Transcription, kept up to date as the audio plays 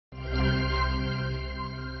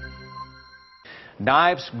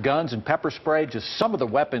Knives, guns, and pepper spray, just some of the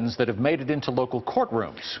weapons that have made it into local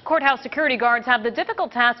courtrooms. Courthouse security guards have the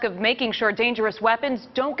difficult task of making sure dangerous weapons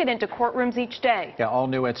don't get into courtrooms each day. Yeah, all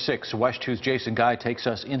new at 6. WESH 2's Jason Guy takes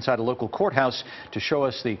us inside a local courthouse to show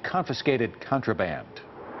us the confiscated contraband.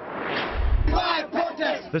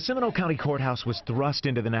 The Seminole County Courthouse was thrust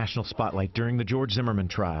into the national spotlight during the George Zimmerman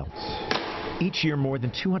trial. Each year, more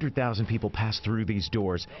than 200,000 people pass through these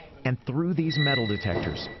doors and through these metal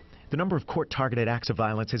detectors. The number of court-targeted acts of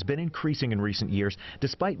violence has been increasing in recent years,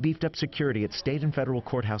 despite beefed-up security at state and federal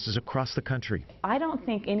courthouses across the country. I don't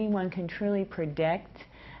think anyone can truly predict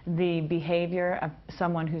the behavior of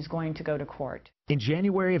someone who's going to go to court. In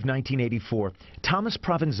January of 1984, Thomas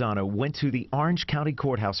Provenzano went to the Orange County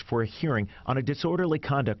Courthouse for a hearing on a disorderly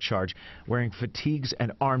conduct charge, wearing fatigues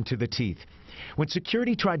and armed to the teeth. When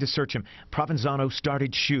security tried to search him, Provenzano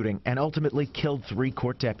started shooting and ultimately killed 3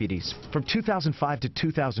 court deputies. From 2005 to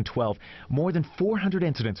 2012, more than 400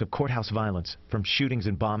 incidents of courthouse violence, from shootings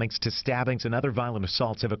and bombings to stabbings and other violent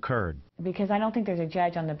assaults, have occurred. Because I don't think there's a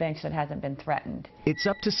judge on the bench that hasn't been threatened. It's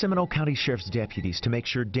up to Seminole County Sheriff's deputies to make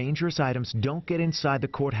sure dangerous items don't get inside the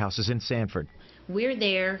courthouses in Sanford. We're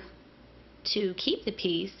there to keep the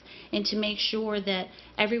peace and to make sure that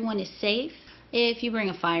everyone is safe. If you bring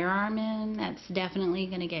a firearm in, that's definitely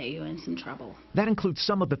going to get you in some trouble. That includes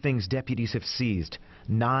some of the things deputies have seized: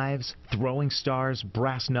 knives, throwing stars,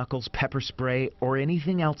 brass knuckles, pepper spray, or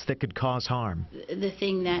anything else that could cause harm. The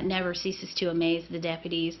thing that never ceases to amaze the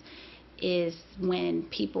deputies is when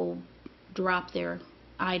people drop their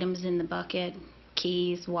items in the bucket,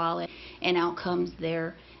 keys, wallet, and out comes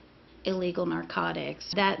their illegal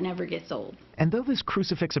narcotics. That never gets old. And though this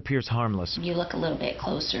crucifix appears harmless, you look a little bit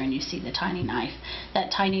closer and you see the tiny knife.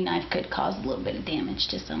 That tiny knife could cause a little bit of damage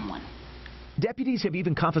to someone. Deputies have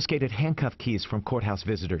even confiscated handcuff keys from courthouse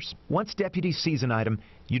visitors. Once deputies seize an item,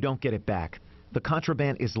 you don't get it back. The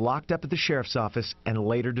contraband is locked up at the sheriff's office and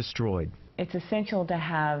later destroyed. It's essential to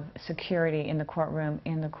have security in the courtroom,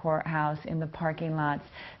 in the courthouse, in the parking lots,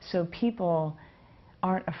 so people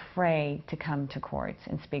aren't afraid to come to courts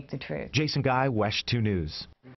and speak the truth. Jason Guy, WESH 2 News.